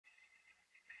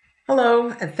Hello,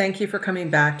 and thank you for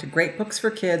coming back to Great Books for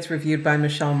Kids reviewed by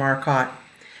Michelle Marcotte.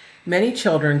 Many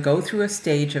children go through a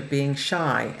stage of being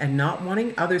shy and not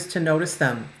wanting others to notice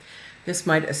them. This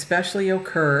might especially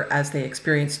occur as they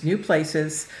experience new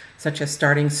places, such as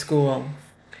starting school.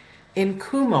 In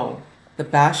Kumo, The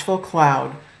Bashful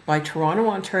Cloud, by Toronto,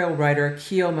 Ontario writer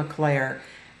Kyo Maclear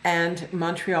and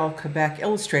Montreal, Quebec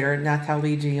illustrator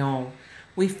Nathalie Dion,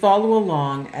 we follow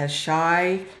along as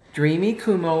shy, dreamy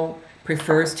Kumo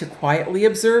prefers to quietly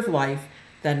observe life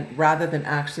rather than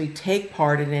actually take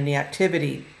part in any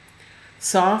activity.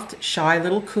 Soft, shy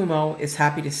little Kumo is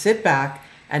happy to sit back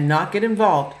and not get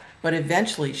involved, but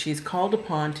eventually she's called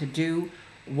upon to do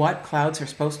what clouds are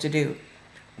supposed to do.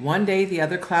 One day the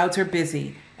other clouds are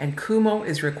busy, and Kumo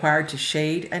is required to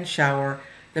shade and shower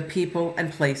the people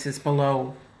and places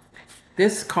below.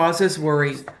 This causes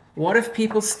worry. What if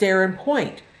people stare and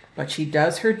point? But she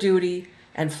does her duty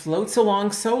and floats along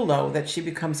so low that she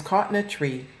becomes caught in a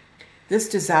tree. This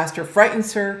disaster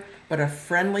frightens her, but a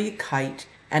friendly kite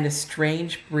and a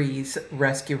strange breeze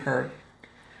rescue her.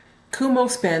 Kumo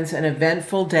spends an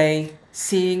eventful day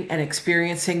seeing and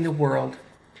experiencing the world.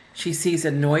 She sees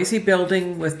a noisy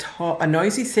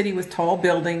city with tall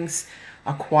buildings,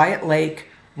 a quiet lake,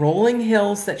 rolling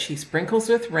hills that she sprinkles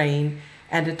with rain,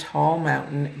 and a tall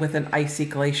mountain with an icy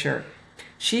glacier.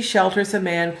 She shelters a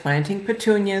man planting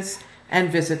petunias and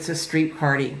visits a street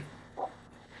party.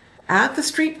 At the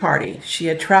street party, she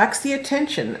attracts the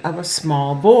attention of a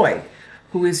small boy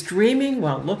who is dreaming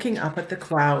while looking up at the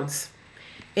clouds.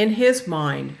 In his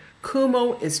mind,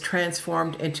 Kumo is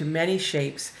transformed into many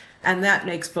shapes, and that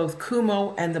makes both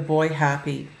Kumo and the boy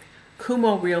happy.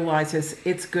 Kumo realizes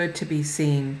it's good to be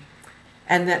seen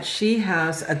and that she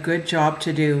has a good job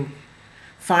to do.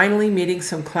 Finally, meeting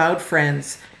some cloud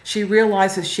friends, she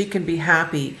realizes she can be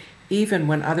happy even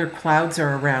when other clouds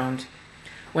are around.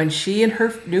 When she and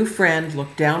her new friend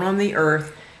look down on the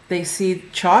earth, they see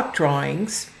chalk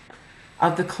drawings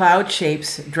of the cloud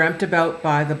shapes dreamt about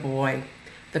by the boy.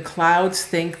 The clouds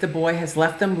think the boy has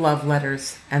left them love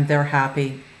letters, and they're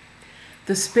happy.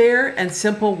 The spare and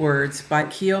simple words by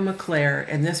Kyo Maclear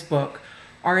in this book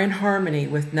are in harmony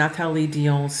with Nathalie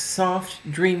Dion's soft,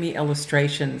 dreamy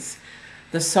illustrations.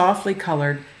 The softly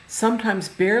colored, sometimes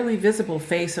barely visible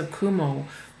face of Kumo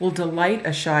will delight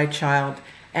a shy child,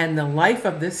 and the life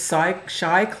of this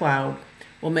shy cloud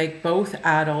will make both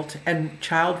adult and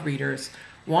child readers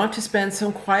want to spend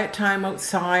some quiet time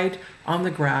outside on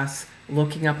the grass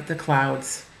looking up at the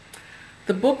clouds.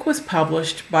 The book was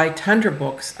published by Tundra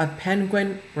Books of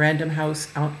Penguin Random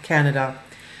House, Canada.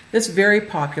 This very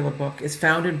popular book is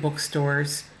found in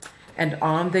bookstores and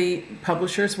on the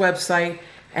publisher's website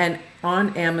and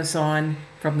on Amazon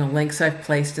from the links I've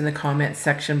placed in the comment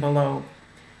section below.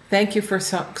 Thank you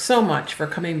so much for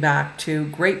coming back to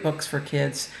Great Books for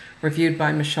Kids, reviewed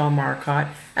by Michelle Marcotte,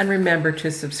 and remember to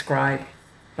subscribe.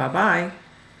 Bye-bye.